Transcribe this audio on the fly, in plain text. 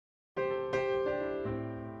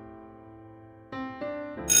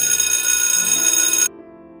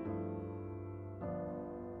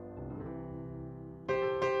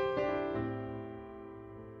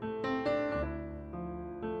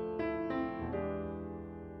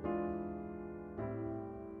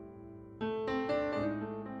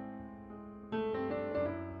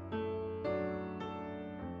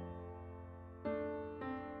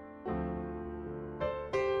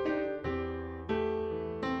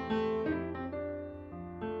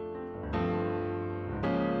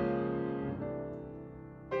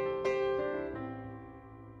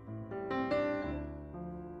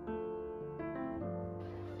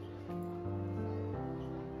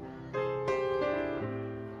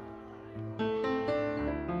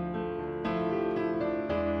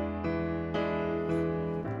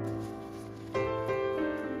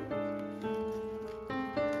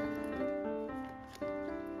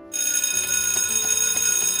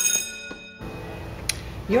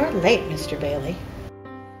You're late, Mr. Bailey.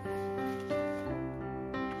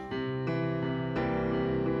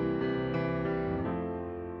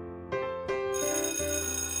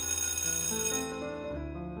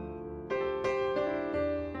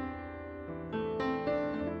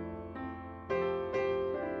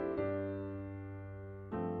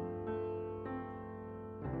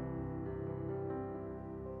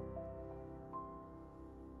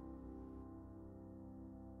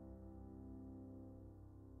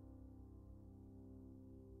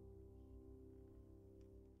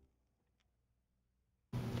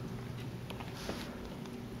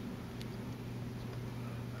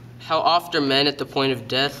 How oft are men at the point of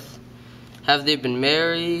death? Have they been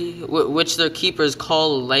merry, which their keepers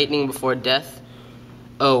call a lightning before death?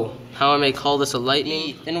 Oh, how I may call this a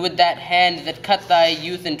lightning? Then with that hand that cut thy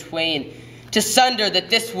youth in twain, to sunder that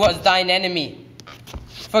this was thine enemy.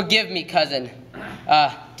 Forgive me, cousin.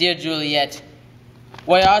 Ah, dear Juliet,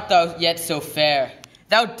 why art thou yet so fair?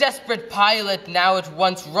 Thou desperate pilot, now at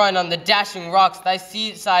once run on the dashing rocks, thy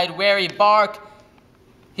seaside weary bark.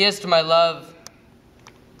 Here's to my love.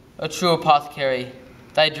 O true apothecary,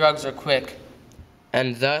 thy drugs are quick.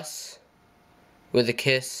 And thus, with a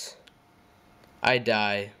kiss, I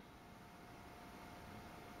die.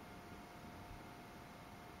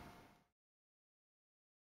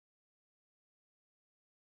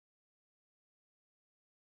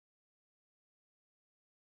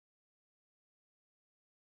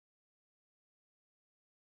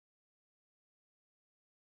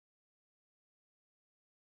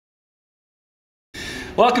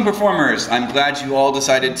 Welcome, performers. I'm glad you all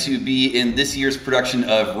decided to be in this year's production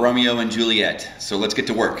of Romeo and Juliet. So let's get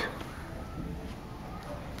to work.